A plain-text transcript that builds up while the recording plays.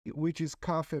which is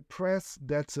CafePress.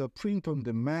 That's a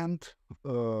print-on-demand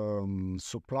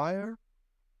supplier.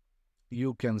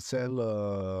 You can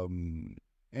sell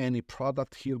any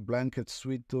product here: blankets,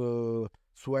 sweatshirts,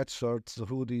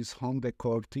 hoodies, home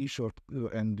decor, t-shirt,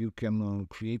 and you can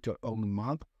create your own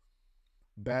mug,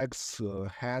 bags,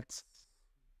 hats,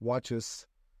 watches,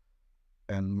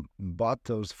 and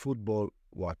bottles, football,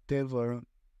 whatever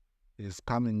is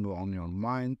coming on your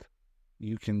mind.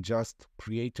 You can just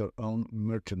create your own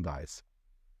merchandise.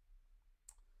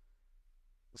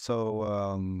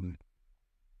 So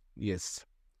yes,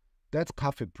 that's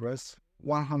CafePress.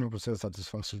 100%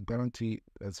 satisfaction guarantee.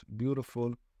 That's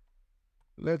beautiful.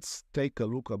 Let's take a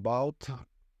look about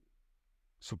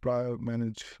supplier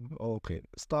manage. Okay,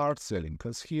 start selling,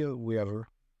 because here we are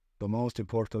the most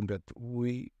important that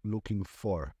we looking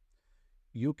for.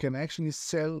 You can actually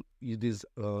sell this.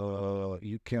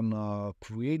 You can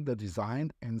create the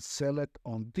design and sell it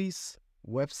on this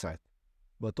website,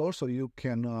 but also you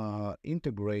can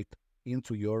integrate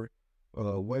into your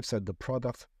website the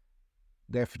product,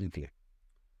 definitely.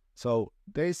 So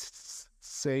they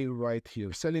say right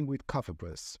here, selling with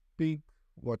CafePress. Pick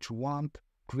what you want,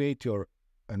 create your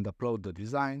and upload the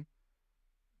design.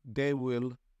 They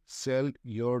will sell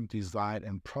your design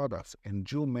and products, and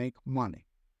you make money.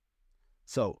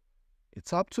 So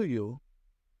it's up to you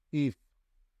if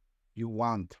you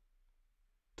want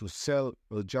to sell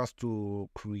just to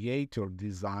create your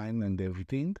design and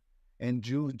everything, and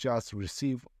you just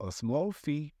receive a small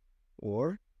fee,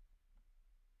 or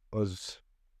as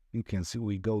you can see,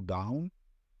 we go down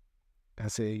and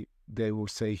say, they will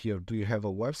say here, do you have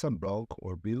a website, blog,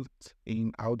 or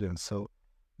built-in audience? So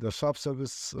the shop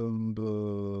service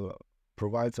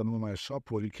provides an online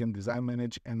shop where you can design,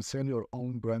 manage, and sell your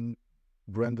own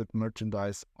branded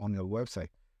merchandise on your website.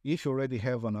 If you already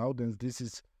have an audience, this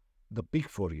is the peak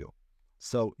for you.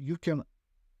 So you can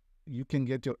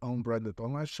get your own branded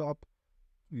online shop.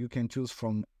 You can choose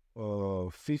from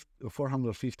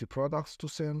 450 products to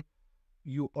sell.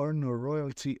 You earn a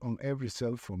royalty on every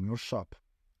sale from your shop.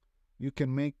 You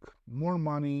can make more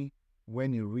money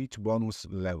when you reach bonus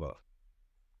level.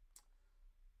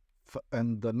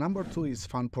 And the number 2 is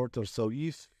fan portal. So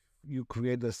if you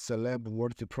create a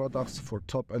celeb-worthy products for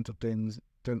top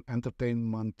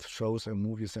entertainment shows and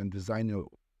movies and design your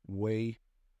way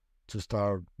to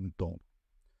stardom.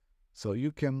 So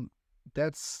you can,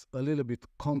 that's a little bit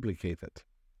complicated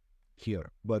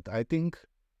here, but I think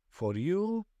for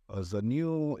you as a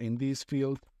new in this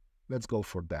field, let's go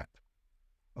for that.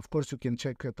 Of course, you can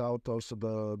check it out also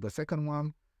the second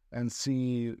one and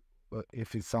see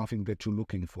if it's something that you're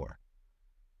looking for.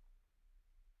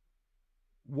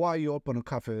 Why you open a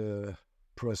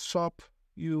CafePress shop?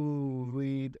 You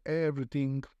read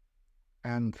everything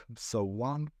and so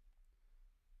on.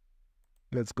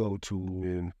 Let's go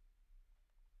to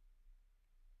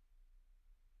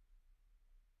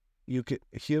you can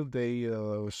here they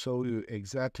show you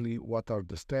exactly what are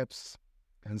the steps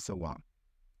and so on.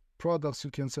 Products you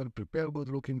can sell, prepare good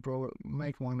looking product,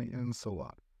 make money, and so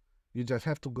on. You just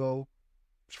have to go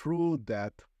through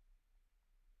that.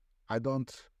 I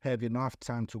don't have enough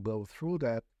time to go through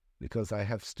that because I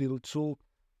have still 2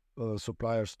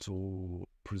 suppliers to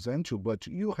present you, but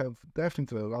you have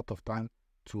definitely a lot of time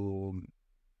to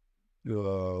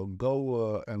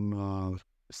go and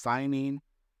sign in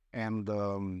and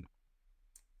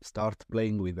start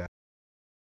playing with that.